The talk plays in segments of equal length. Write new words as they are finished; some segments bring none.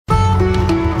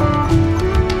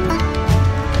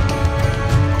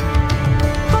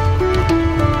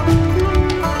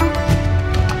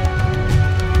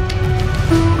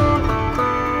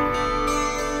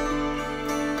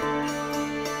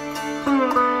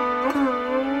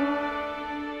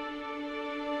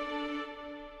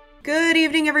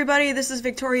evening, everybody. This is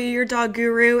Victoria, your dog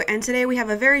guru, and today we have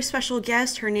a very special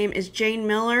guest. Her name is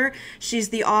jmiller. She's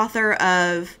the author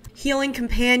of Healing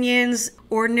Companions,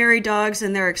 Ordinary Dogs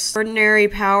and Their Extraordinary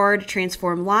Power to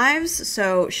Transform Lives.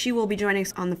 So she will be joining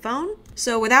us on the phone.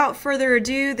 So without further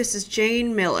ado, this is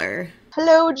Jane Miller.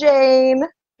 Hello, Jane.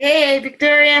 Hey,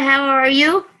 Victoria, how are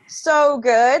you? So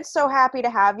good. So happy to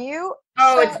have you.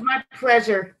 It's my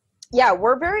pleasure. Yeah,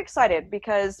 we're very excited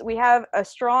because we have a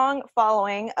strong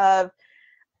following of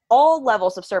all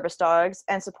levels of service dogs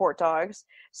and support dogs.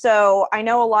 So I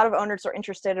know a lot of owners are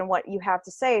interested in what you have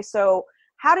to say. So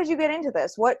how did you get into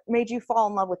this? What made you fall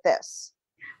in love with this?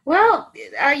 Well,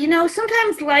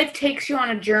 sometimes life takes you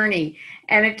on a journey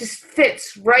and it just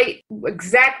fits right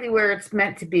exactly where it's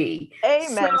meant to be.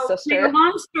 Amen, So, sister. to make a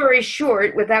long story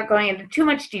short, without going into too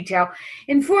much detail,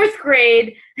 in fourth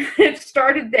grade, it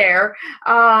started there.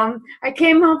 I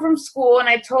came home from school and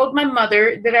I told my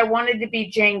mother that I wanted to be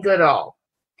Jane Goodall.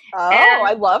 Oh, And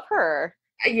I love her.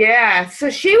 yeah, so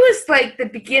she was like the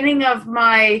beginning of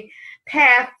my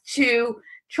path to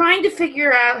trying to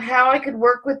figure out how I could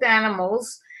work with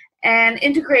animals and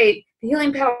integrate the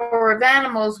healing power of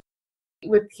animals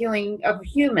with healing of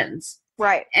humans.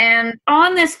 Right. And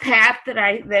on this path that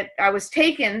I was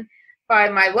taken by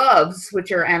my loves,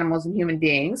 which are animals and human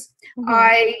beings,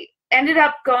 I ended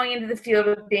up going into the field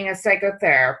of being a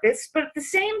psychotherapist, but at the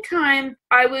same time,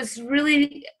 I was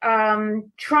really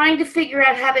trying to figure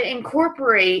out how to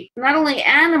incorporate not only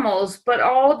animals, but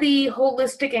all the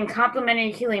holistic and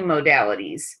complementary healing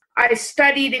modalities. I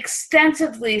studied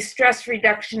extensively stress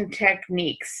reduction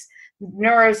techniques,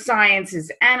 neurosciences,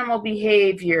 animal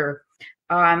behavior,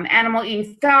 animal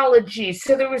ethology.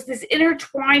 So there was this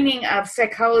intertwining of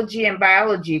psychology and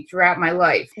biology throughout my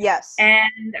life. Yes.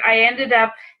 And I ended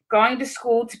up going to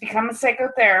school to become a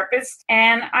psychotherapist.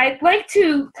 And I'd like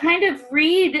to kind of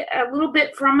read a little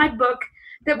bit from my book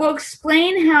that will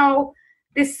explain how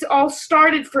this all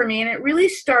started for me. And it really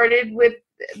started with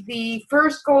the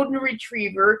first golden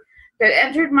retriever that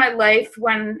entered my life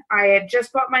when I had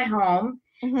just bought my home.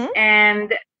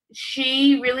 And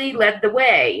she really led the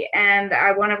way. And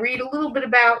I want to read a little bit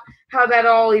about how that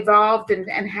all evolved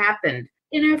and happened.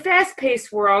 In a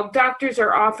fast-paced world, doctors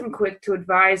are often quick to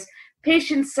advise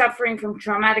patients suffering from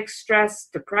traumatic stress,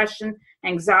 depression,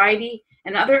 anxiety,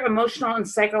 and other emotional and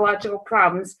psychological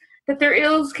problems that their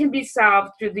ills can be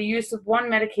solved through the use of one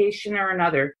medication or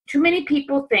another. Too many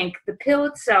people think the pill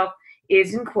itself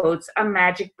is, in quotes, a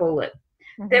magic bullet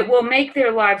that will make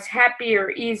their lives happier,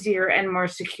 easier, and more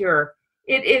secure.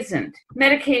 It isn't.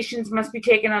 Medications must be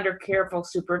taken under careful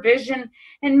supervision,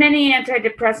 and many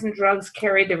antidepressant drugs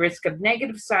carry the risk of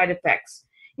negative side effects,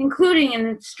 including in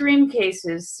extreme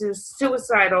cases,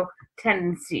 suicidal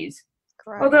tendencies.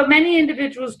 Correct. Although many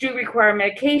individuals do require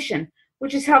medication,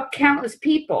 which has helped countless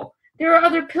people, there are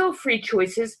other pill-free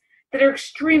choices that are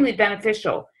extremely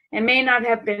beneficial and may not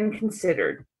have been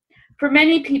considered. For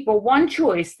many people, one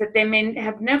choice that they may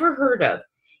have never heard of,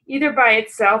 either by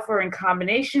itself or in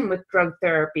combination with drug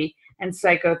therapy and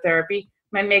psychotherapy,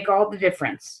 might make all the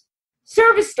difference.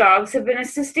 Service dogs have been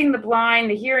assisting the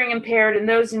blind, the hearing impaired, and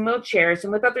those in wheelchairs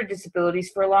and with other disabilities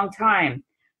for a long time.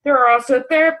 There are also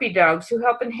therapy dogs who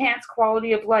help enhance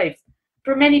quality of life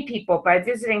for many people by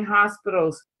visiting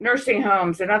hospitals, nursing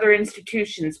homes, and other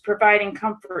institutions, providing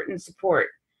comfort and support.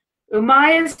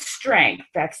 Umaya's strength,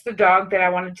 that's the dog that I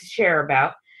wanted to share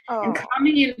about, and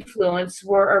calming influence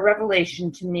were a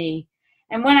revelation to me.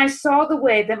 And when I saw the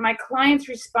way that my clients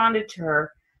responded to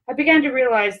her, I began to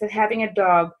realize that having a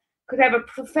dog could have a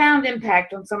profound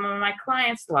impact on some of my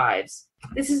clients' lives.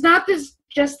 This is not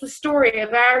just the story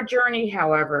of our journey,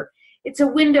 however. It's a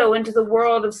window into the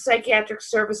world of psychiatric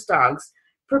service dogs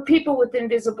for people with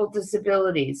invisible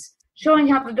disabilities, showing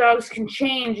how the dogs can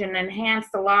change and enhance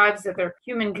the lives of their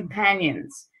human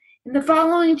companions. In the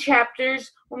following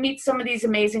chapters, we'll meet some of these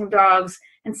amazing dogs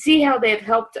and see how they have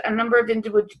helped a number of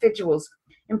individuals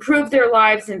improve their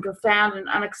lives in profound and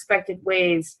unexpected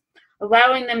ways,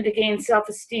 allowing them to gain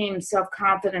self-esteem,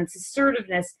 self-confidence,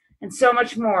 assertiveness, and so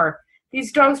much more.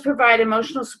 These dogs provide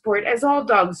emotional support, as all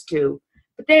dogs do,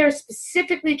 but they are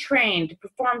specifically trained to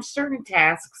perform certain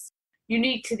tasks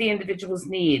unique to the individual's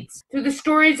needs. Through the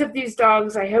stories of these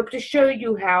dogs, I hope to show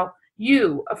you how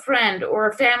you, a friend or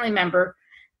a family member,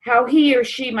 how he or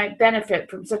she might benefit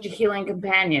from such a healing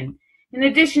companion. In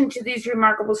addition to these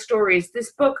remarkable stories,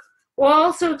 this book will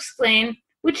also explain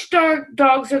which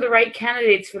dogs are the right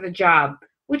candidates for the job,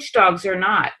 which dogs are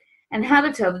not, and how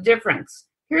to tell the difference.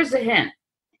 Here's a hint.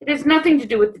 It has nothing to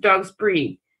do with the dog's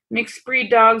breed. Mixed breed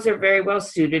dogs are very well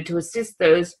suited to assist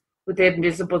those with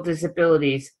invisible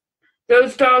disabilities.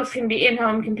 Those dogs can be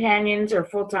in-home companions or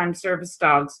full-time service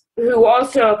dogs who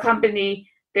also accompany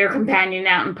their companion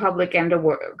out in public and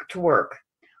to work.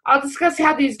 I'll discuss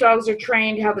how these dogs are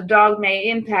trained, how the dog may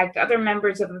impact other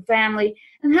members of the family,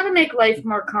 and how to make life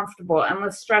more comfortable and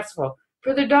less stressful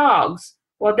for the dogs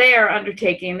while they are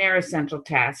undertaking their essential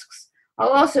tasks.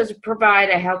 I'll also provide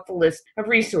a helpful list of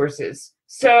resources.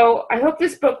 So I hope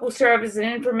this book will serve as an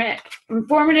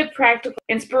informative, practical,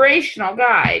 inspirational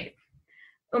guide.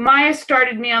 Umaya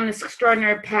started me on this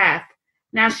extraordinary path.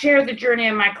 Now share the journey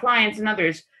of my clients and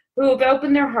others who have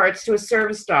opened their hearts to a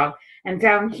service dog and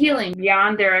found healing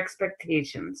beyond their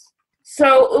expectations.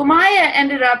 So Umaya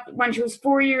ended up when she was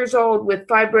 4 years old with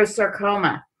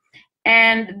fibrosarcoma.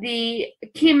 And the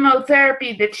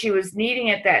chemotherapy that she was needing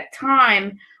at that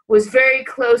time was very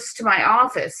close to my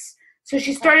office. So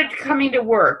she started coming to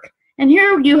work. And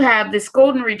here you have this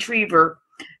golden retriever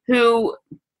who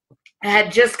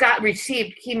had just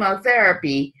received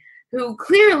chemotherapy, who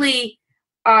clearly,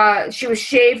 she was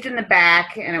shaved in the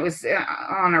back, and it was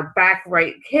on her back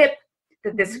right hip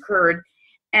that this occurred.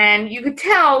 And you could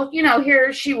tell,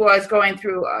 here she was going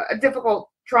through a difficult,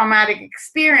 traumatic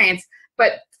experience,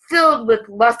 but filled with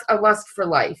a lust for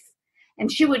life.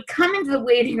 And she would come into the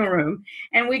waiting room,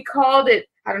 and we called it,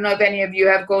 I don't know if any of you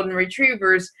have golden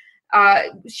retrievers,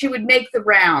 she would make the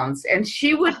rounds, and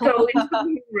she would go into the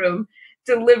waiting room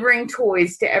delivering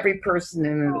toys to every person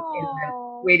in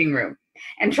the waiting room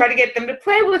and try to get them to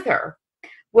play with her.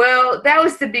 Well, that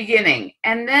was the beginning.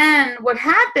 And then what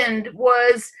happened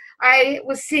was I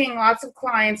was seeing lots of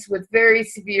clients with very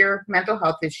severe mental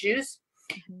health issues.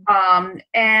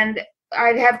 And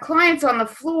I'd have clients on the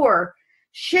floor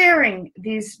sharing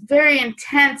these very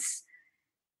intense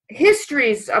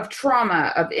histories of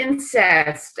trauma, of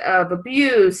incest, of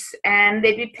abuse, and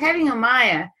they'd be petting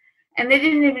Umaya, and they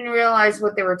didn't even realize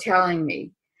what they were telling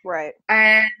me. Right.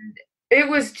 And it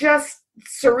was just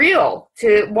surreal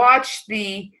to watch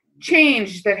the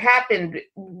change that happened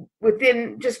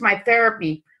within just my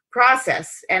therapy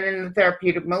process and in the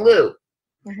therapeutic milieu.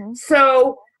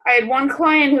 So I had one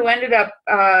client who ended up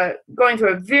going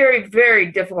through a very, very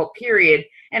difficult period,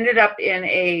 ended up in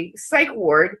a psych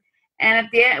ward. And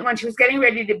at the end, when she was getting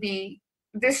ready to be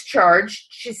discharged,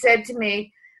 she said to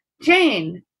me,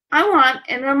 "Jane, I want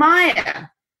an Umaya."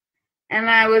 And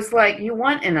I was like, "You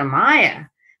want an Umaya?"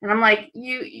 And I'm like,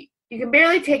 you can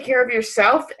barely take care of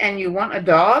yourself and you want a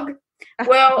dog?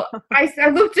 Well, I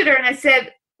looked at her and I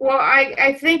said, well,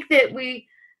 I think that we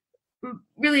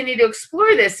really need to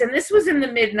explore this. And this was in the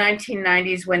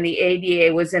mid-1990s when the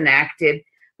ADA was enacted,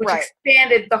 which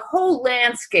expanded the whole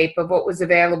landscape of what was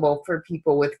available for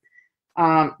people with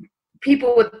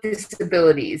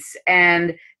disabilities.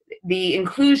 And the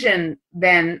inclusion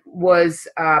then was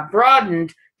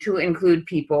broadened to include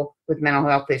people with mental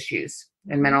health issues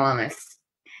and mental illness.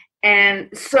 And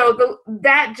so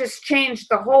that just changed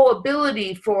the whole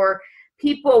ability for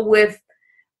people with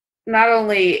not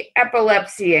only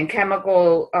epilepsy and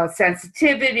chemical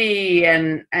sensitivity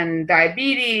and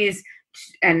diabetes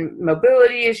and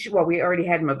mobility issue. Well, we already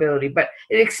had mobility, but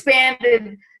it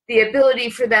expanded the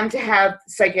ability for them to have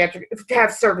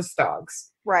service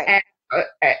dogs. Right. And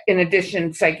in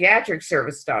addition, psychiatric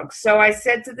service dogs. So I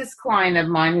said to this client of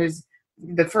mine, who's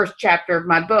the first chapter of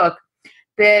my book,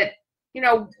 that,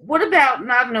 what about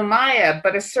not an Umaya,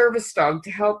 but a service dog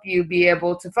to help you be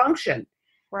able to function?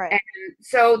 Right. And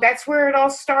so that's where it all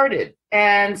started.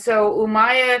 And so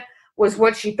Umaya was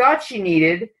what she thought she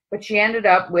needed, but she ended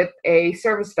up with a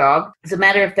service dog. As a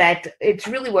matter of fact, it's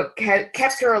really what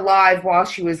kept her alive while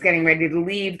she was getting ready to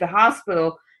leave the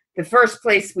hospital. The first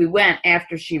place we went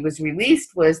after she was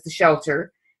released was the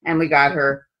shelter, and we got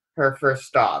her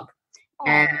first dog. Aww.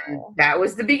 And that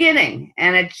was the beginning.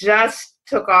 And it just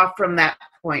took off from that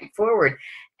point forward.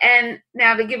 And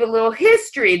now to give a little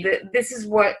history, this is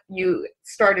what you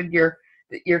started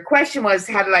your question was,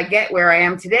 how did I get where I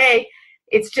am today?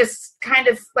 It's just kind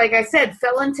of, like I said,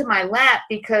 fell into my lap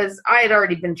because I had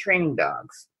already been training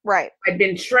dogs. Right. I'd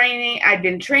been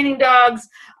training dogs.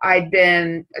 I'd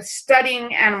been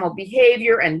studying animal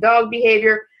behavior and dog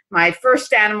behavior. My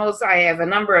first animals, I have a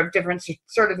number of different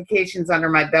certifications under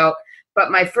my belt,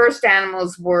 but my first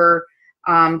animals were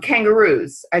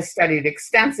kangaroos. I studied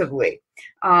extensived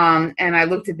and I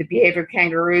looked at the behavior of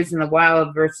kangaroos in the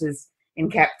wild versus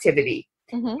in captivity.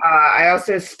 I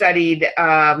also studied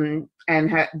and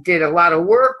did a lot of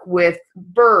work with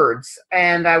birds,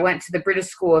 and I went to the British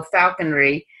School of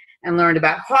Falconry and learned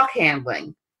about hawk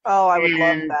handling. Oh, I would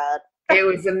love that. It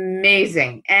was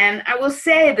amazing. And I will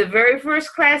say the very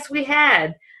first class we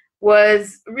had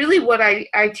was really what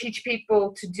I teach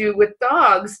people to do with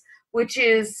dogs, which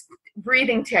is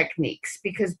breathing techniques,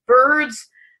 because birds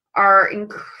are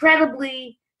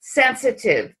incredibly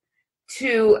sensitive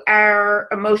to our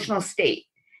emotional state.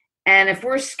 And if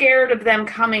we're scared of them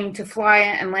coming to fly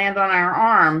and land on our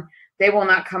arm, they will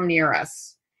not come near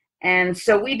us. And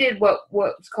so we did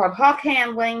what's called hawk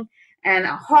handling and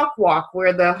a hawk walk,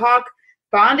 where the hawk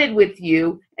bonded with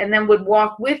you and then would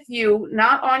walk with you,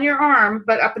 not on your arm,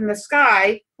 but up in the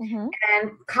sky,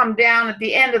 and come down at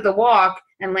the end of the walk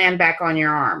and land back on your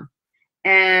arm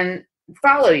and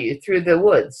follow you through the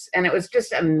woods. And it was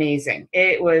just amazing.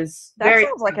 It was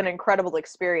sounds like an incredible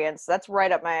experience. That's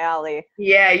right up my alley.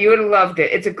 Yeah, you would have loved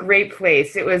it. It's a great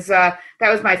place. It was that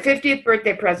was my 50th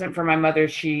birthday present for my mother.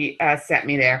 She sent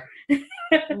me there.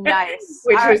 Nice.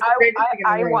 Which was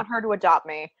I want her to adopt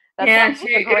me.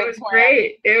 It was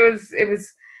great. It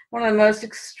was one of the most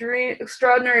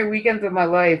extraordinary weekends of my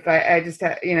life. I just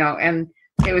had, and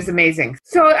it was amazing.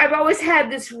 So I've always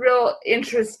had this real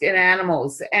interest in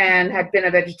animals and have been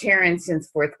a vegetarian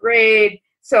since 4th grade.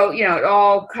 So, it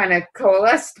all kind of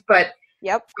coalesced. But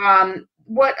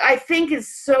what I think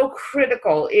is so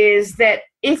critical is that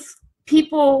if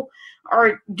people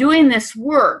are doing this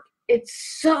work,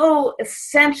 it's so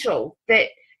essential that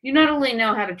you not only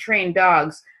know how to train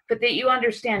dogs, but that you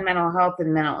understand mental health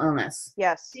and mental illness.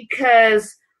 Yes.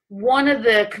 Because one of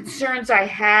the concerns I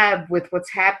have with what's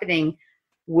happening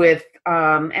with,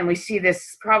 and we see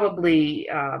this probably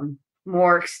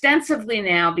more extensively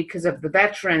now because of the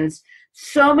veterans,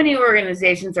 so many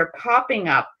organizations are popping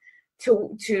up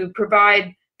to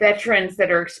provide veterans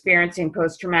that are experiencing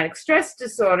post-traumatic stress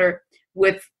disorder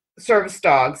with service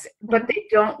dogs, but they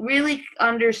don't really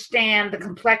understand the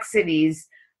complexities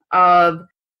of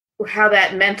how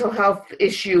that mental health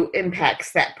issue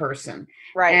impacts that person.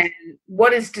 Right. And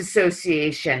what is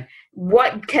dissociation?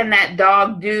 What can that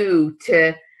dog do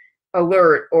to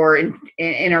alert or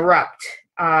interrupt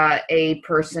a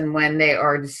person when they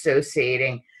are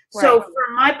dissociating? Right. So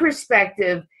from my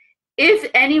perspective,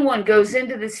 if anyone goes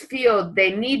into this field,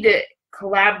 they need to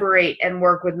collaborate and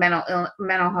work with mental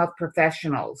health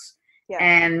professionals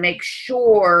and make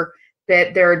sure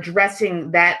that they're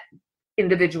addressing that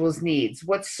individual's needs.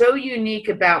 What's so unique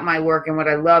about my work and what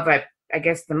I love, I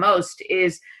guess, the most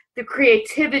is the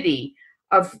creativity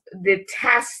of the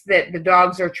tasks that the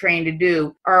dogs are trained to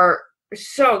do are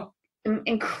so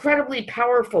incredibly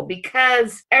powerful,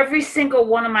 because every single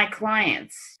one of my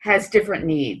clients has different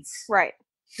needs. Right.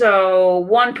 So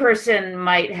one person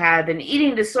might have an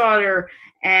eating disorder,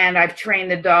 and I've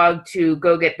trained the dog to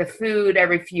go get the food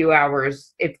every few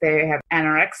hours if they have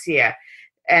anorexia.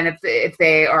 And if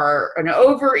they are an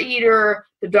overeater,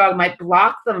 the dog might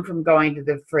block them from going to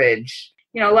the fridge.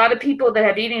 A lot of people that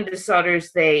have eating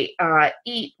disorders, they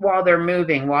eat while they're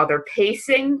moving, while they're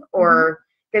pacing, or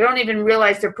they don't even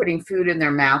realize they're putting food in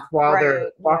their mouth while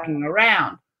they're walking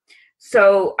around.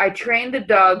 So I trained the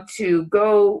dog to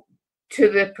go to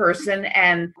the person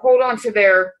and hold onto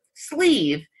their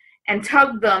sleeve and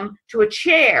tug them to a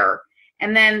chair.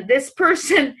 And then this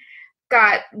person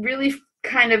got really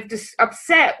kind of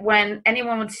upset when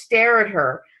anyone would stare at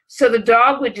her. So the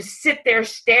dog would just sit there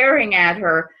staring at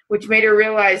her, which made her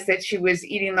realize that she was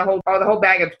eating the whole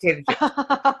bag of potato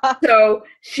chips. So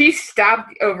she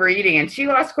stopped overeating, and she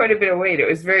lost quite a bit of weight. It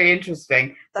was very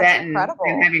interesting. That's incredible.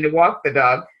 And having to walk the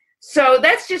dog. So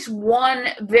that's just one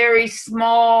very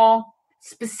small,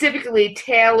 specifically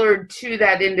tailored to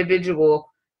that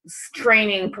individual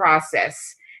training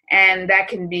process. And that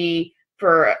can be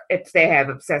for if they have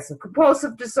obsessive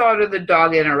compulsive disorder, the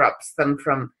dog interrupts them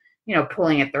from,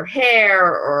 pulling at their hair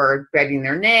or biting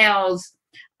their nails.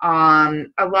 A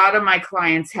lot of my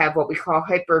clients have what we call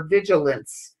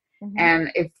hypervigilance.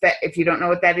 And if you don't know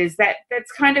what that is,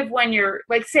 that's kind of when you're,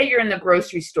 like, say you're in the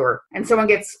grocery store and someone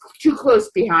gets too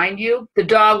close behind you, the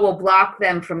dog will block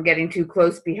them from getting too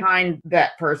close behind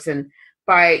that person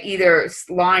by either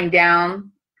lying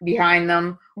down behind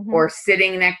them or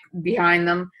sitting behind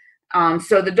them.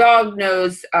 So the dog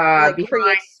knows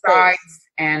behind, sides,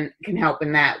 and can help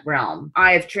in that realm.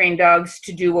 I have trained dogs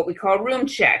to do what we call room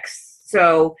checks.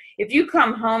 So if you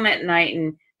come home at night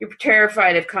and you're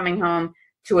terrified of coming home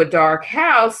to a dark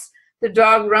house, the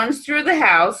dog runs through the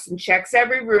house and checks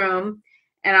every room.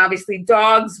 And obviously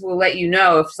dogs will let you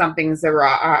know if something's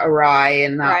awry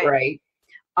and not right.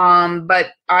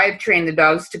 But I've trained the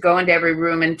dogs to go into every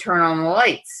room and turn on the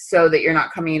lights so that you're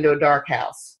not coming into a dark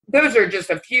house. Those are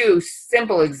just a few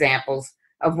simple examples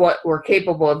of what we're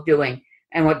capable of doing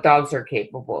and what dogs are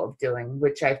capable of doing,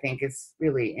 which I think is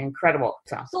really incredible.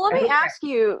 So let me ask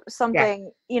you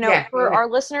something, for our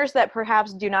listeners that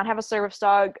perhaps do not have a service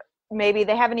dog, maybe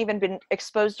they haven't even been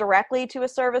exposed directly to a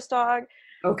service dog.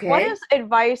 Okay. What is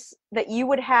advice that you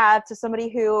would have to somebody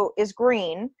who is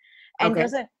green and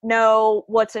doesn't know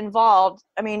what's involved?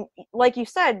 I mean, like you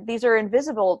said, these are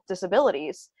invisible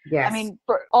disabilities. Yes. I mean,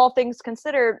 for all things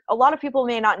considered, a lot of people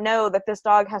may not know that this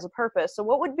dog has a purpose. So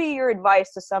what would be your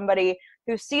advice to somebody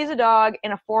who sees a dog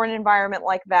in a foreign environment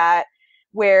like that,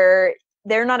 where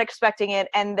they're not expecting it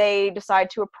and they decide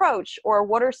to approach? Or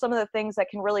what are some of the things that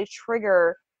can really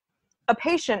trigger a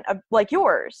patient like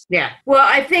yours? Yeah. Well,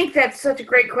 I think that's such a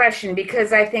great question,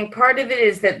 because I think part of it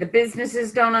is that the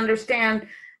businesses don't understand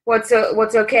what's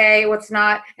okay, what's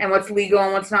not, and what's legal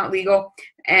and what's not legal.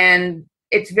 And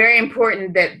it's very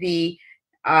important that the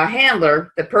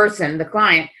handler, the person, the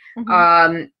client,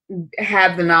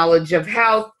 have the knowledge of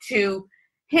how to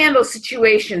handle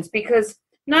situations, because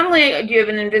not only do you have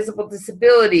an invisible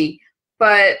disability,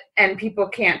 and people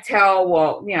can't tell,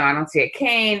 well, I don't see a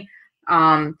cane.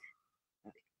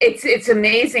 It's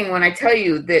amazing when I tell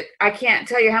you that I can't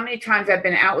tell you how many times I've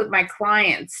been out with my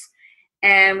clients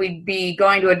and we'd be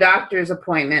going to a doctor's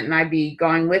appointment and I'd be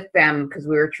going with them because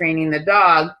we were training the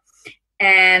dog,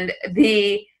 and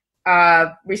the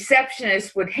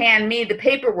receptionist would hand me the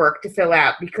paperwork to fill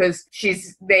out because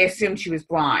they assumed she was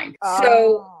blind.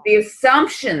 So the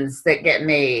assumptions that get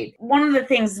made. One of the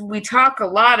things we talk a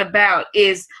lot about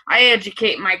is I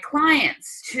educate my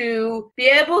clients to be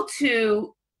able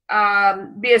to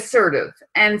be assertive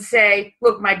and say,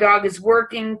 look, my dog is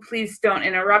working. Please don't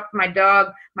interrupt my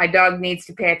dog. My dog needs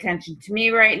to pay attention to me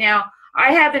right now.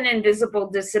 I have an invisible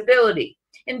disability.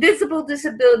 Invisible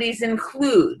disabilities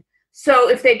include, so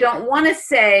if they don't want to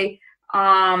say,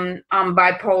 I'm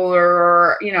bipolar,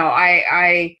 or,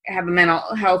 I have a mental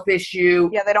health issue.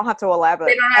 Yeah, they don't have to elaborate.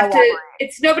 They don't have to,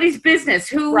 it's nobody's business.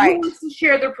 Who wants to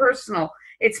share their personal?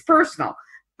 It's personal.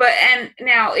 And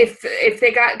now if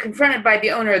they got confronted by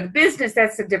the owner of the business,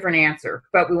 that's a different answer,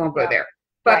 but we won't go there.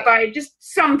 But by just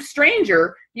some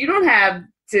stranger, you don't have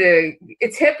to,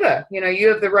 it's HIPAA, you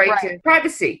have the right to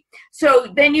privacy.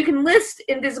 So then you can list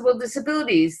invisible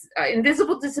disabilities.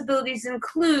 Invisible disabilities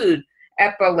include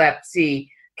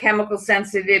epilepsy, chemical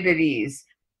sensitivities,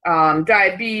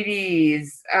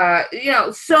 diabetes,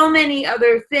 so many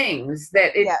other things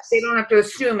that they don't have to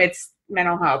assume it's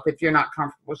mental health if you're not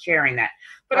comfortable sharing that.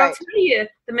 But I'll tell you,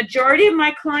 the majority of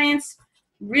my clients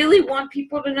really want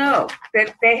people to know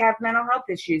that they have mental health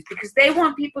issues, because they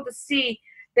want people to see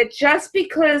that just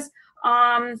because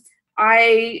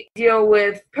I deal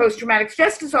with post-traumatic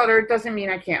stress disorder doesn't mean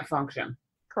I can't function.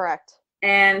 Correct.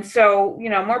 And so,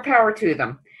 more power to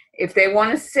them. If they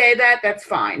want to say that, that's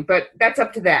fine, but that's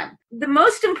up to them. The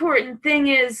most important thing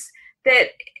is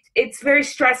that it's very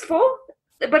stressful,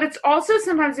 but it's also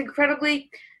sometimes incredibly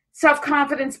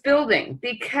self-confidence building,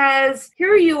 because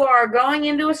here you are going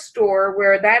into a store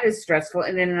where that is stressful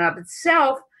in and of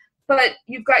itself, but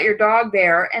you've got your dog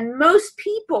there, and most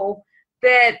people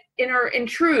that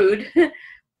intrude,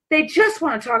 they just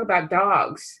want to talk about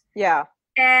dogs. Yeah.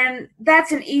 And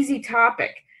that's an easy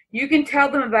topic. You can tell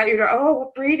them about your dog. Oh,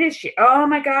 what breed is she? Oh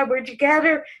my God, where'd you get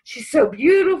her? She's so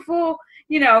beautiful.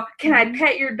 Can I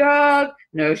pet your dog?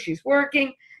 No, she's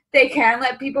working. They can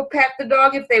let people pet the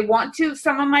dog if they want to.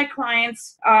 Some of my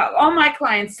clients, all my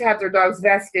clients have their dogs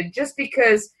vested, just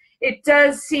because it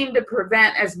does seem to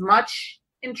prevent as much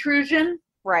intrusion.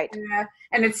 Right.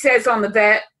 And it says on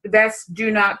the vest,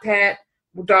 do not pet.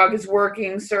 Dog is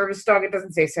working, service dog. It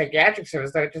doesn't say psychiatric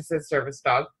service dog, it just says service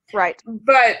dog. Right.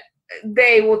 But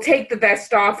they will take the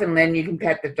vest off, and then you can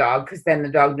pet the dog, because then the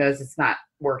dog knows it's not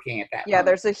working at that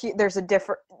moment. There's a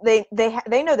different, they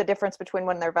know the difference between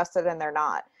when they're vested and they're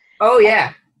not. Oh,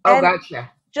 yeah.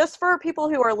 Gotcha. Just for people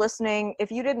who are listening,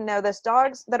 if you didn't know this,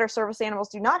 dogs that are service animals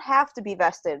do not have to be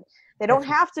vested. They don't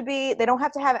have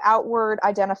to have outward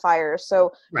identifiers.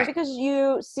 So just because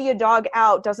you see a dog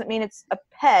out doesn't mean it's a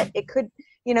pet. It could,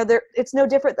 it's no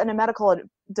different than a medical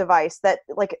device, that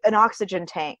like an oxygen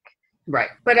tank. Right.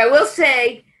 But I will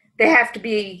say they have to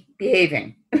be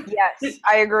behaving. Yes,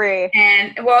 I agree.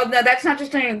 And no, that's not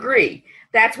just an agree.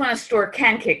 That's when a store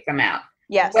can kick them out.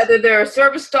 Yes. Whether they're a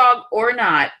service dog or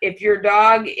not, if your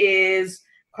dog is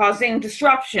causing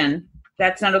disruption,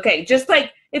 that's not okay. Just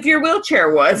like if your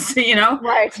wheelchair was,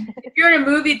 Right. If you're in a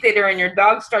movie theater and your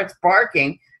dog starts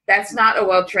barking, that's not a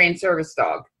well-trained service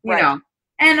dog, you know.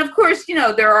 And of course,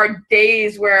 there are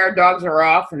days where our dogs are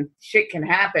off and shit can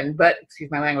happen, but,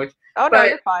 excuse my language. Oh, no,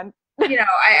 you're fine.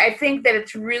 I think that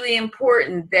it's really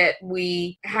important that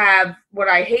we have what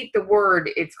I hate the word,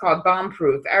 it's called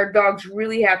bomb-proof. Our dogs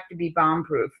really have to be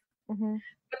bomb-proof. Mm-hmm.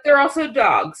 But they're also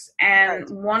dogs. And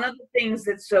one of the things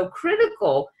that's so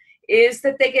critical is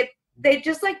that they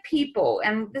just like people,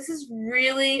 and this is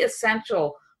really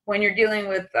essential, when you're dealing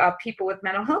with people with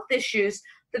mental health issues,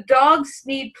 the dogs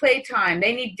need playtime.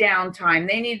 They need downtime.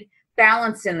 They need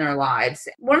balance in their lives.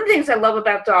 One of the things I love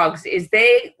about dogs is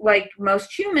they, like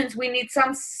most humans, we need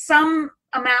some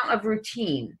amount of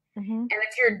routine. Mm-hmm. And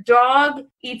if your dog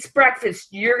eats breakfast,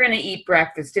 you're going to eat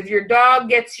breakfast. If your dog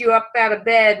gets you up out of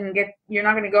bed and you're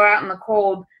not going to go out in the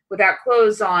cold without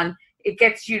clothes on, it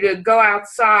gets you to go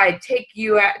outside, take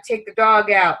the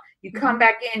dog out. You come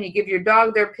back in, you give your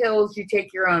dog their pills, you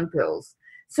take your own pills.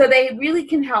 So they really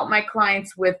can help my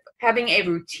clients with having a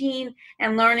routine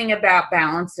and learning about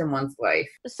balance in one's life.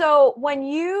 So when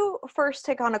you first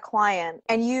take on a client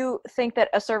and you think that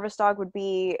a service dog would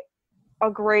be a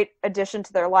great addition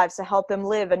to their lives to help them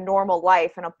live a normal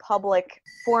life in a public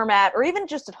format or even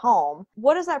just at home,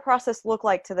 what does that process look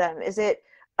like to them? Is it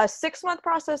a 6-month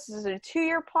process? Is it a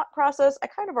 2-year process? I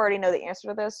kind of already know the answer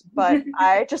to this, but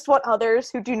I just want others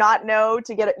who do not know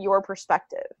to get your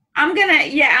perspective. I'm gonna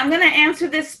answer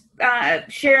this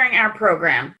sharing our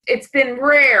program. It's been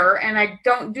rare, and I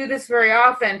don't do this very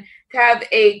often, to have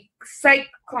a psych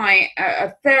client,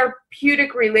 a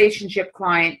therapeutic relationship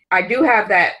client. I do have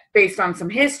that based on some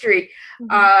history,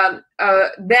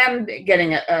 them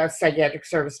getting a psychiatric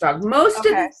service dog. Most of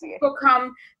the people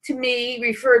come to me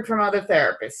referred from other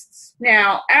therapists.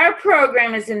 Now, our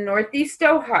program is in Northeast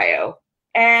Ohio,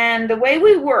 and the way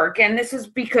we work, and this is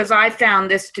because I found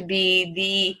this to be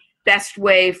the best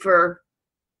way for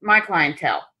my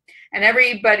clientele, and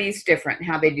everybody's different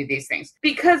how they do these things.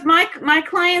 Because my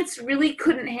clients really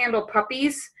couldn't handle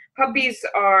puppies. Puppies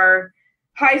are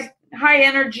high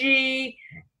energy.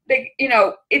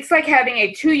 It's like having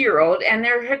a 2-year-old, and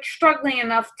they're struggling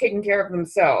enough taking care of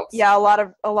themselves. Yeah, a lot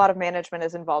of management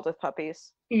is involved with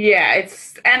puppies. Yeah,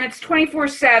 it's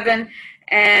 24/7,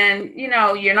 and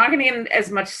you're not going to get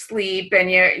as much sleep, and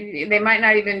they might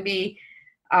not even be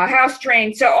house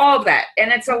trained. So all of that,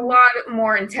 and it's a lot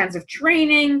more intensive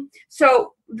training.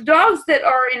 So the dogs that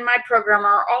are in my program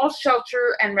are all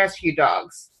shelter and rescue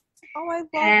dogs. Oh, I love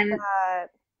that.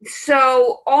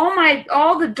 So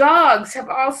all the dogs have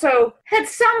also had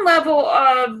some level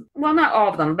of, well, not all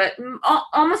of them, but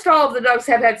almost all of the dogs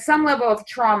have had some level of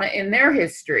trauma in their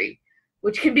history,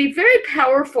 which can be very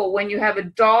powerful when you have a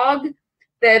dog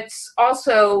that's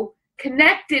also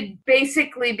connected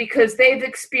basically because they've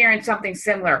experienced something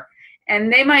similar,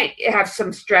 and they might have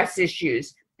some stress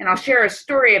issues. And I'll share a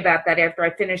story about that after I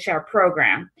finish our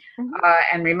program,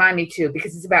 and remind me to,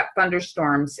 because it's about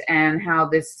thunderstorms and how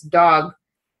this dog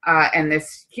and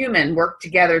this human work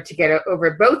together to get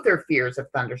over both their fears of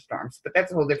thunderstorms, but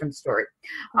that's a whole different story.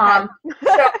 So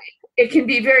it can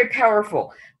be very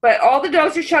powerful. But all the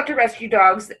dogs are shelter rescue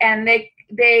dogs, and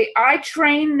I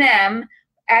train them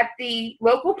at the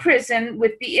local prison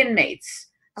with the inmates.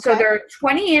 Okay. So there are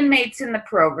 20 inmates in the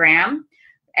program,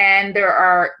 and there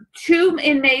are 2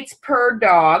 inmates per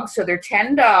dog, so there are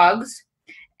 10 dogs,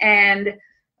 and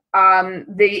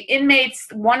the inmates,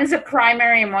 one is a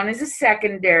primary and one is a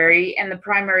secondary, and the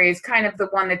primary is kind of the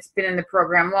one that's been in the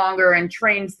program longer and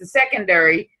trains the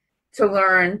secondary to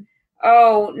learn,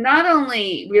 not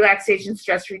only relaxation,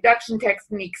 stress reduction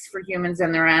techniques for humans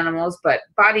and their animals, but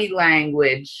body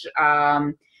language,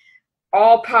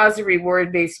 all positive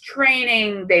reward-based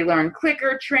training. They learn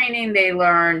clicker training. They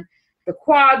learn the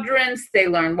quadrants. They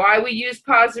learn why we use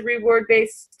positive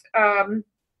reward-based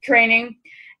training.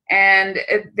 And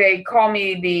they call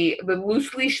me the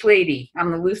loose leash lady.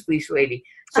 I'm the loose leash lady.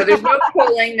 So there's no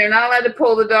pulling. They're not allowed to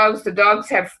pull the dogs. The dogs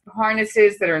have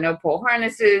harnesses that are no pull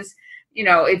harnesses.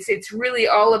 It's really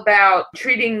all about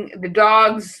treating the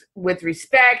dogs with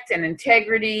respect and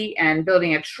integrity and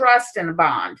building a trust and a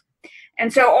bond.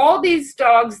 And so all these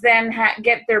dogs then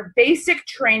get their basic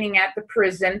training at the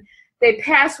prison. They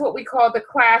pass what we call the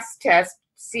class test,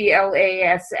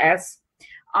 CLASS.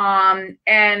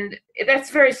 And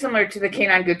that's very similar to the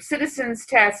Canine Good Citizens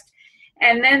test.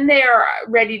 And then they are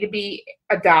ready to be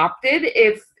adopted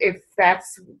if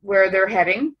that's where they're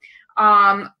heading.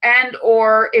 And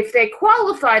or if they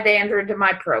qualify, they enter into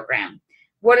my program.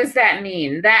 What does that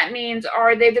mean? That means,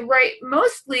 are they the right,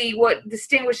 mostly what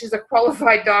distinguishes a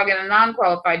qualified dog and a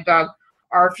non-qualified dog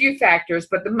are a few factors,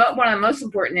 but one of the most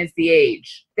important is the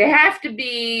age. They have to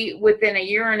be within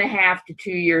 1.5 to 2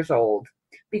 years old,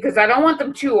 because I don't want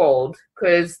them too old,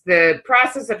 because the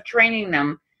process of training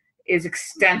them is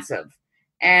extensive.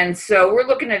 And so we're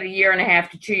looking at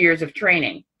 1.5 to 2 years of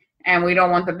training, and we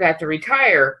don't want them to have to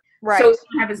retire. Right. So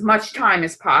we have as much time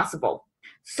as possible.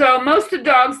 So most of the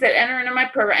dogs that enter into my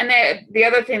program, and the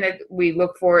other thing that we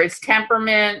look for is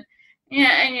temperament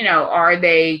Yeah, and are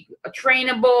they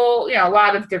trainable? A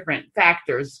lot of different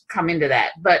factors come into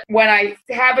that. But when I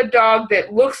have a dog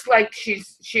that looks like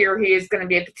she or he is going to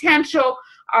be a potential,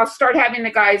 I'll start having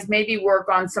the guys maybe work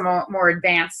on some more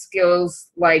advanced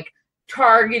skills like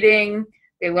targeting.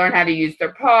 They learn how to use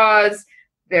their paws,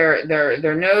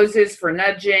 their noses for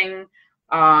nudging,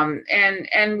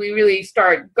 and we really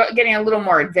start getting a little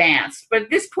more advanced. But at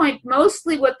this point,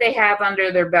 mostly what they have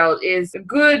under their belt is a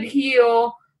good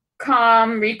heel,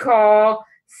 calm, recall,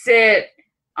 sit.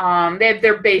 They have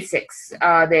their basics.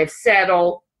 They have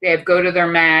settle. They have go to their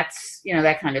mats,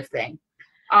 that kind of thing.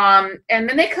 And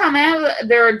then they come out,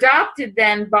 they're adopted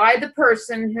then by the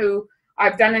person who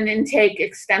I've done an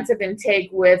extensive intake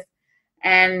with,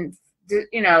 and,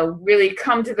 really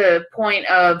come to the point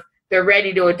of they're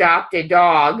ready to adopt a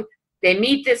dog. They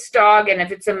meet this dog, and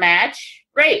if it's a match,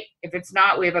 great. If it's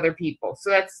not, we have other people. So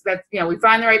that's we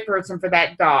find the right person for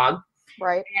that dog.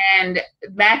 Right. And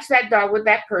match that dog with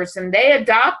that person. They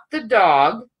adopt the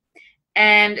dog,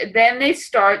 and then they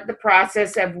start the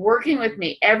process of working with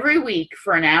me every week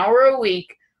for an hour a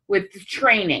week with the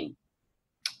training.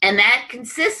 And that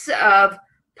consists of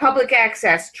public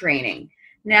access training.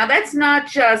 Now, that's not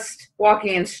just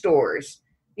walking in stores.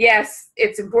 Yes,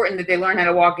 it's important that they learn how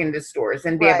to walk into stores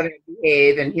and be able to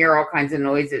behave and hear all kinds of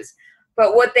noises.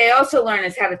 But what they also learn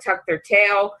is how to tuck their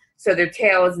tail so their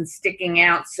tail isn't sticking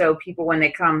out, so people, when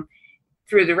they come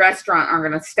through the restaurant, aren't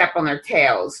going to step on their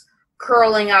tails.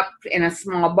 Curling up in a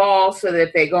small ball so that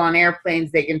if they go on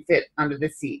airplanes, they can fit under the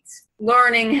seats.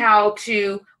 Learning how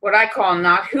to, what I call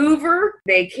not hoover.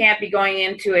 They can't be going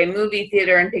into a movie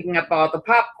theater and picking up all the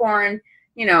popcorn,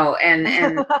 and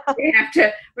they have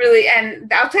to really,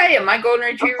 and I'll tell you, my golden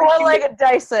retriever. A four-legged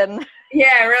Dyson.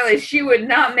 Yeah, really, she would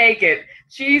not make it.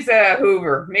 She's a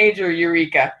hoover, major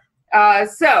eureka.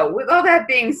 So with all that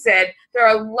being said, there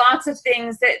are lots of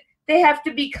things that they have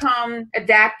to become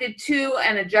adapted to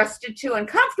and adjusted to and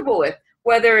comfortable with,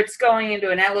 whether it's going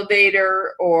into an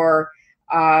elevator or,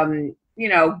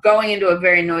 going into a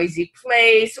very noisy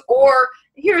place, or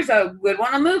here's a good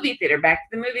one, a movie theater, back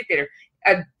to the movie theater,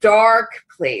 a dark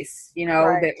place,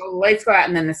 the lights go out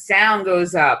and then the sound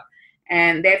goes up.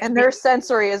 And their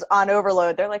sensory is on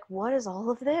overload. They're like, what is all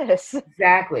of this?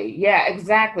 Exactly. Yeah,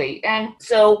 exactly. And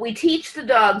so we teach the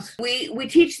dogs, we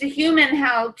teach the human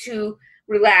how to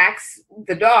relax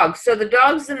the dog. So the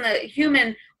dogs and the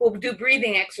human will do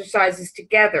breathing exercises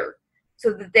together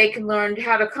so that they can learn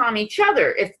how to calm each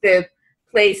other if the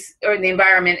place or the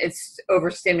environment is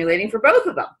overstimulating for both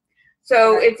of them.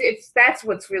 So that's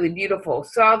what's really beautiful.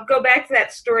 So I'll go back to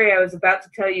that story I was about to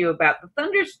tell you about the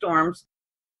thunderstorms.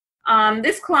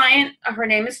 This client, her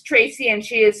name is Tracy, and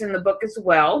she is in the book as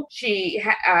well. She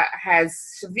has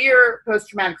severe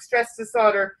post-traumatic stress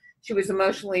disorder. She was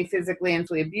emotionally, physically, and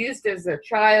mentally abused as a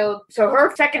child. So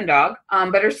her second dog,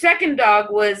 but her second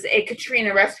dog was a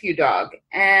Katrina rescue dog,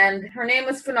 and her name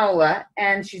was Finola,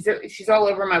 and she's all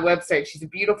over my website. She's a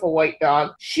beautiful white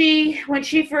dog. When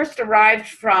she first arrived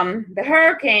from the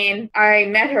hurricane, I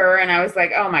met her, and I was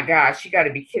like, oh my gosh, you got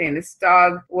to be kidding. This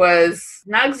dog was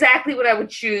not exactly what I would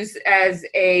choose as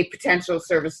a potential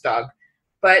service dog,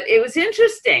 but it was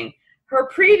interesting. Her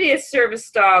previous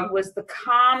service dog was the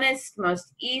calmest,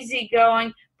 most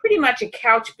easygoing, pretty much a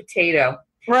couch potato.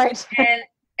 Right.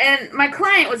 And my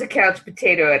client was a couch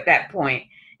potato at that point,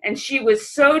 and she was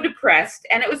so depressed,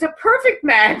 and it was a perfect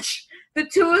match. The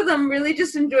two of them really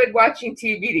just enjoyed watching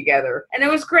TV together, and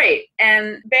it was great.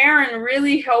 And Barron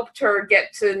really helped her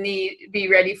get to be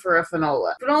ready for a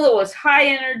Finola. Finola was high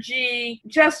energy,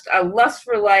 just a lust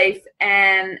for life,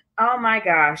 and oh my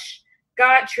gosh,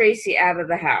 got Tracy out of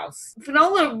the house.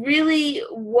 Finola really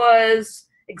was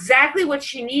exactly what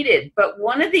she needed, but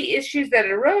one of the issues that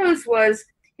arose was,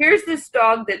 here's this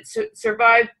dog that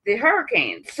survived the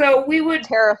hurricane. So we would...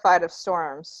 Terrified of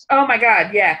storms. Oh my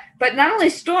God, yeah. But not only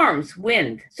storms,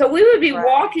 wind. So we would be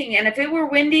walking, and if it were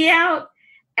windy out,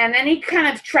 and any kind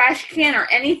of trash can or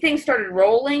anything started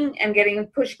rolling and getting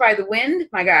pushed by the wind,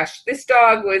 my gosh, this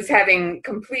dog was having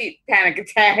complete panic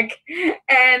attack.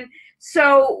 And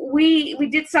so we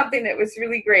did something that was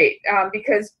really great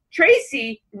because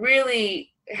Tracy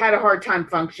really had a hard time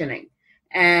functioning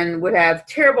and would have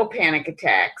terrible panic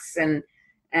attacks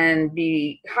and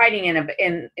be hiding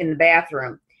in the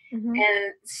bathroom. Mm-hmm.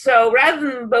 And so rather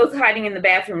than both hiding in the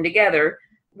bathroom together,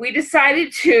 we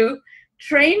decided to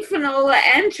train Finola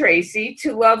and Tracy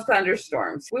to love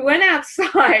thunderstorms. We went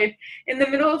outside in the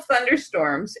middle of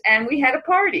thunderstorms and we had a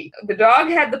party. The dog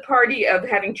had the party of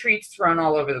having treats thrown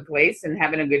all over the place and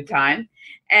having a good time.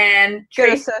 And good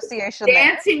Tracy association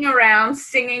dancing around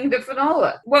singing the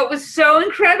Finola. What was so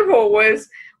incredible was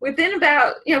within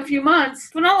about a few months,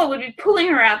 Finola would be pulling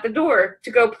her out the door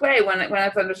to go play when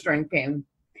a thunderstorm came.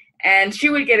 And she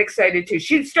would get excited too.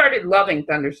 She started loving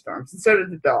thunderstorms, and so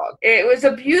did the dog. It was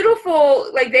a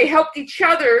beautiful, like, they helped each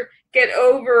other get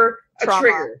over a Trauma.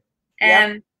 trigger.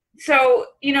 And so,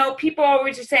 people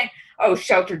always are saying, oh,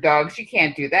 shelter dogs, you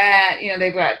can't do that.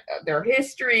 They've got their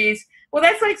histories. Well,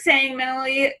 that's like saying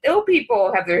mentally ill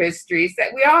people have their histories,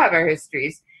 that we all have our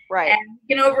histories. Right. And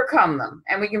we can overcome them,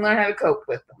 and we can learn how to cope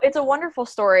with them. It's a wonderful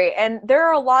story. And there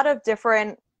are a lot of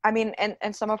different,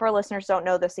 and some of our listeners don't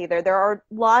know this either. There are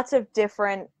lots of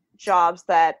different jobs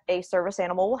that a service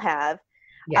animal will have.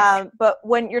 Yes. But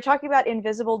when you're talking about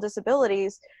invisible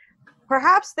disabilities,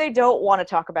 perhaps they don't want to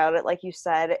talk about it, like you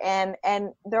said. And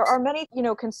there are many,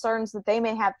 concerns that they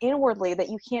may have inwardly that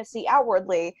you can't see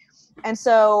outwardly. And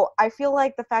so I feel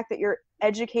like the fact that you're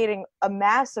educating a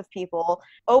mass of people,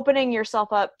 opening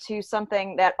yourself up to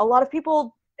something that a lot of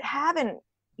people haven't,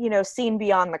 seen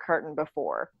beyond the curtain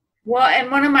before. Well,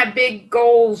 and one of my big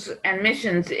goals and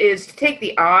missions is to take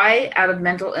the I out of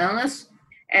mental illness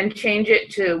and change it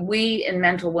to we in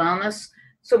mental wellness,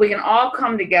 so we can all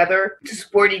come together to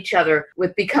support each other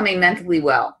with becoming mentally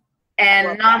well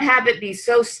and not have it be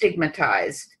so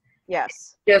stigmatized.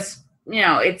 Yes. Just,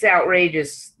 it's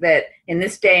outrageous that in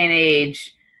this day and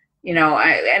age, and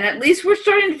at least we're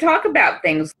starting to talk about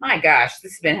things. My gosh,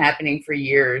 this has been happening for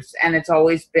years, and it's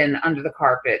always been under the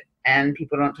carpet, and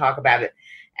people don't talk about it.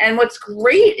 And what's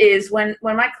great is when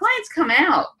my clients come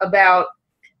out about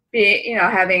being,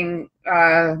 having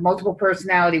multiple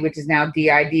personality, which is now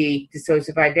DID,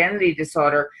 dissociative identity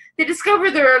disorder, they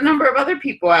discover there are a number of other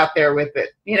people out there with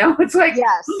it. It's like,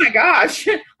 yes. Oh my gosh,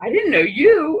 I didn't know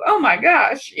you. Oh my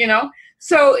gosh,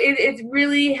 So it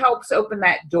really helps open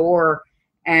that door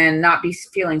and not be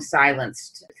feeling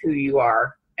silenced who you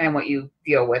are and what you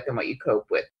deal with and what you cope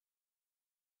with.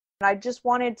 I just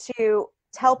wanted to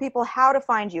tell people how to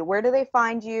find you. Where do they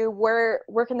find you? Where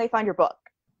can they find your book?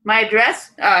 My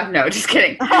address? No, just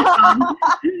kidding.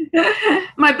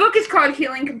 My book is called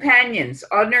Healing Companions,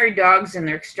 Ordinary Dogs and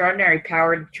Their Extraordinary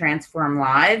Power to Transform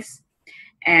Lives.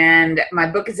 And my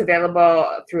book is available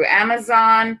through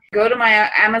Amazon. Go to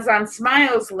my Amazon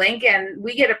Smiles link, and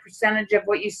we get a percentage of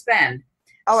what you spend.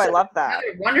 Oh, I love that.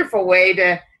 Another wonderful way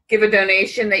to give a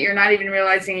donation that you're not even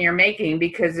realizing you're making,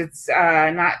 because it's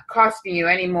not costing you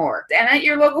any more. And at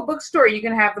your local bookstore, you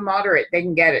can have them order it. They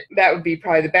can get it. That would be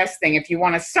probably the best thing. If you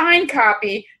want a signed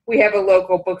copy, we have a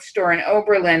local bookstore in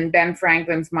Oberlin, Ben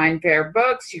Franklin's Mind Fair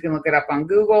Books. You can look it up on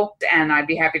Google, and I'd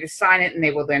be happy to sign it, and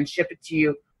they will then ship it to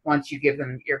you once you give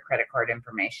them your credit card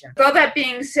information. So all that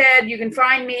being said, you can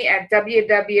find me at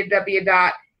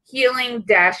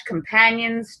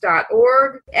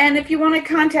www.healing-companions.org. And if you want to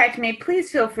contact me,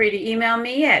 please feel free to email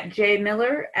me at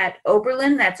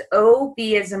jmiller@Oberlin. That's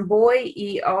O-B as in boy,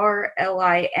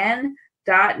 ERLIN.net.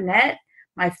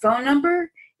 My phone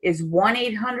number is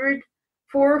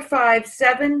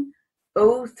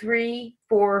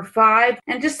 1-800-457-0345.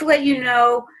 And just to let you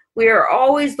know, we are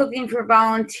always looking for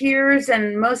volunteers,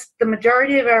 and the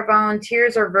majority of our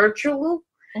volunteers are virtual.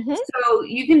 Mm-hmm. So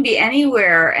you can be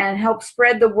anywhere and help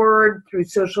spread the word through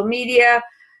social media.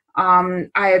 I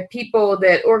have people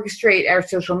that orchestrate our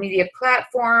social media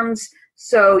platforms.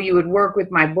 So you would work with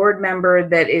my board member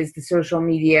that is the social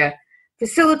media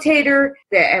facilitator,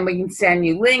 and we can send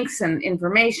you links and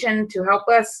information to help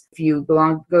us. If you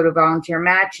go to Volunteer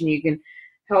Match, and you can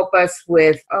help us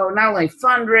with not only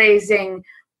fundraising,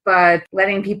 but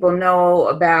letting people know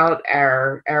about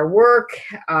our work,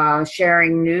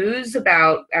 sharing news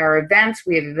about our events.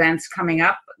 We have events coming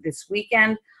up this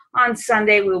weekend. On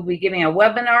Sunday, we'll be giving a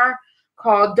webinar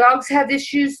called Dogs Have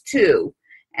Issues Too.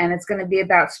 And it's going to be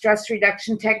about stress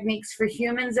reduction techniques for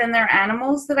humans and their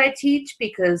animals that I teach,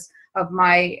 because of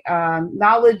my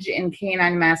knowledge in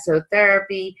canine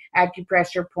massotherapy,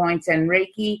 acupressure points, and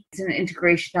Reiki. It's an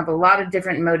integration of a lot of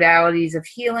different modalities of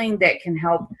healing that can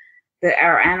help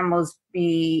our animals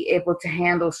be able to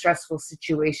handle stressful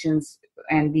situations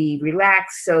and be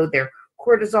relaxed, so their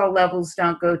cortisol levels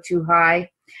don't go too high,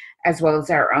 as well as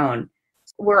our own.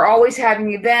 We're always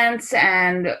having events,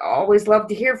 and always love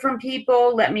to hear from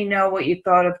people. Let me know what you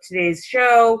thought of today's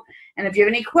show. And if you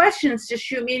have any questions, just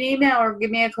shoot me an email or give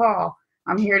me a call.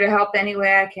 I'm here to help any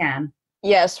way I can.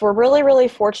 Yes, we're really, really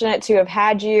fortunate to have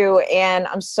had you, and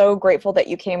I'm so grateful that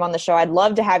you came on the show. I'd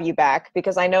love to have you back,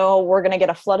 because I know we're going to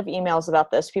get a flood of emails about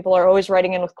this. People are always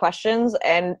writing in with questions,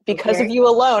 and because of you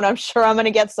alone, I'm sure I'm going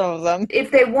to get some of them.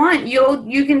 If they want,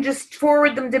 you can just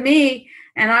forward them to me,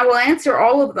 and I will answer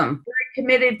all of them. We're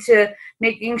committed to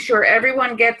making sure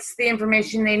everyone gets the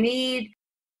information they need.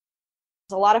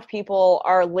 A lot of people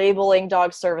are labeling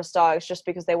dogs service dogs just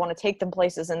because they want to take them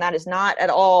places, and that is not at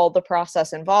all the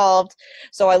process involved.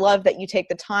 So I love that you take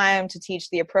the time to teach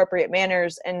the appropriate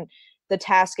manners and the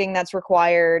tasking that's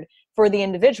required for the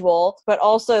individual, but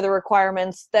also the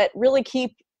requirements that really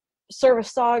keep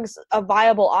service dogs a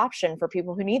viable option for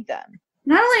people who need them.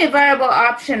 Not only a viable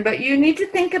option, but you need to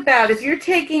think about if you're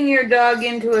taking your dog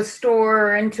into a store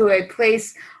or into a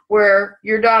place where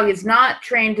your dog is not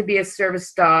trained to be a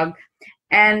service dog,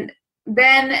 and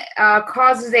then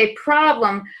causes a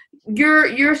problem,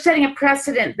 you're setting a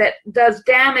precedent that does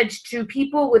damage to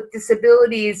people with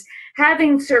disabilities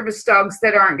having service dogs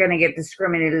that aren't going to get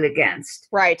discriminated against.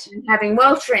 Right. And having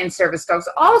well-trained service dogs.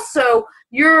 Also,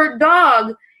 your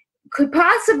dog could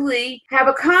possibly have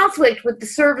a conflict with the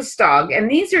service dog, and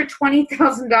these are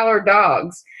 $20,000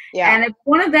 dogs. Yeah. And if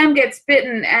one of them gets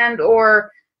bitten and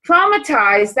or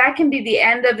traumatized, that can be the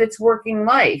end of its working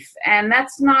life, and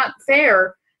that's not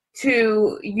fair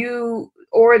to you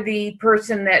or the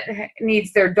person that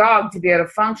needs their dog to be able to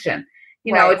function.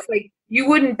 You know, it's like you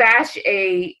wouldn't bash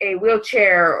a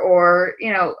wheelchair or,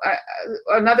 you know,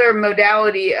 another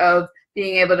modality of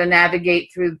being able to navigate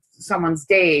through someone's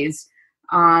days.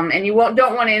 And you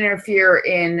don't want to interfere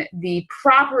in the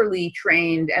properly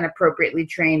trained and appropriately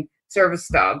trained service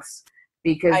dogs,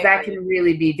 because that can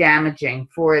really be damaging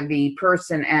for the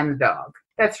person and the dog.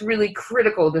 That's really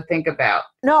critical to think about.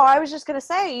 No, I was just going to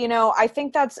say, you know, I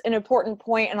think that's an important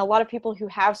point, and a lot of people who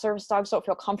have service dogs don't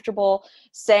feel comfortable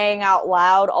saying out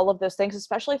loud all of those things,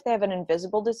 especially if they have an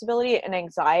invisible disability, an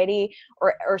anxiety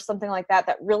or something like that,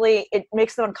 that really, it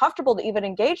makes them uncomfortable to even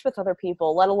engage with other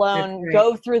people, let alone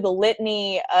go through the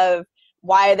litany of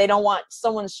why they don't want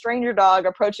someone's stranger dog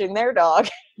approaching their dog.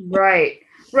 Right.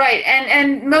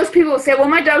 And most people will say, well,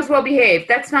 my dog's well behaved.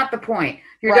 That's not the point.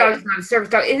 Your dog's not a service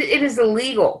dog. It is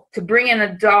illegal to bring in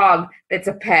a dog that's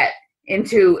a pet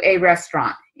into a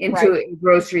restaurant, into a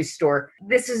grocery store.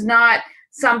 This is not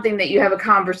something that you have a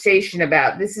conversation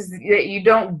about. This is that you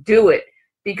don't do it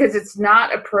because it's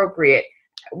not appropriate.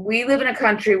 We live in a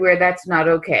country where that's not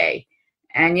okay.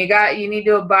 And you need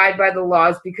to abide by the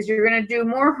laws, because you're going to do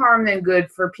more harm than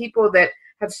good for people that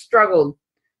have struggled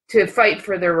to fight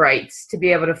for their rights to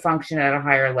be able to function at a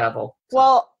higher level.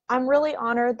 Well, I'm really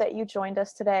honored that you joined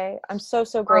us today. I'm so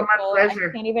grateful. Oh, my pleasure.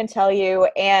 I can't even tell you.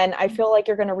 And I feel like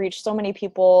you're going to reach so many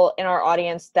people in our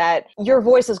audience that your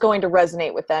voice is going to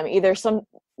resonate with them, either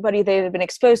somebody they've been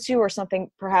exposed to or something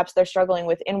perhaps they're struggling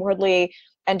with inwardly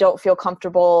and don't feel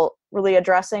comfortable really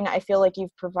addressing. I feel like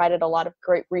you've provided a lot of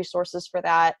great resources for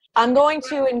that. I'm going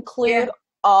to include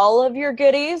all of your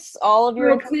goodies, all of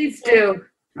your please do.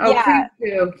 Oh, please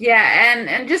do. Yeah,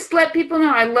 and just let people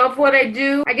know I love what I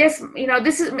do. I guess, you know,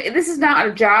 this is not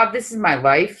a job. This is my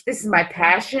life. This is my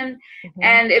passion. Mm-hmm.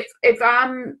 And if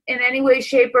I'm in any way,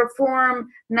 shape, or form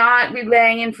not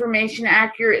relaying information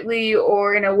accurately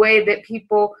or in a way that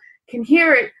people can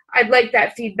hear it, I'd like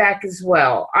that feedback as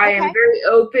well. I am very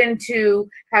open to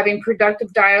having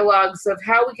productive dialogues of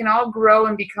how we can all grow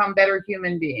and become better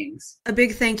human beings. A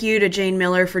big thank you to Jane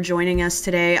Miller for joining us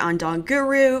today on Dog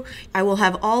Guru. I will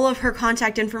have all of her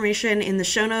contact information in the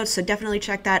show notes, so definitely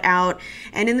check that out.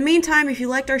 And in the meantime, if you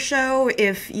liked our show,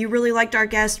 if you really liked our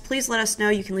guest, please let us know.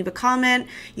 You can leave a comment.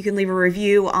 You can leave a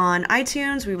review on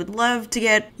iTunes. We would love to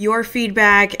get your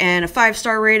feedback, and a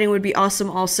 5-star rating would be awesome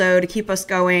also to keep us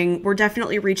going. We're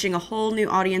definitely reaching a whole new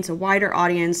audience, a wider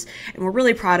audience, and we're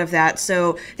really proud of that.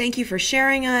 So thank you for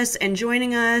sharing us and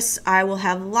joining us. I will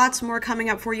have lots more coming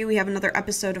up for you. We have another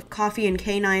episode of Coffee and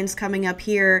Canines coming up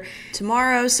here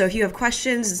tomorrow. So if you have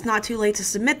questions, it's not too late to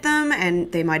submit them,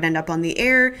 and they might end up on the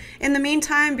air. In the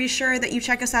meantime, be sure that you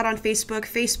check us out on Facebook,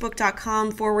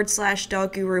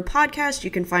 facebook.com/Dog Guru Podcast. You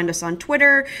can find us on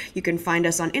Twitter. You can find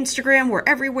us on Instagram. We're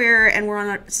everywhere, and we're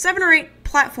on 7 or 8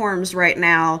 platforms right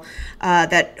now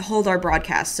that hold our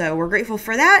broadcast. So we're grateful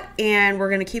for that, and we're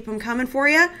going to keep them coming for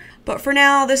you. But for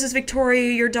now, this is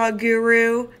Victoria, your dog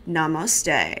guru.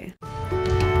 Namaste.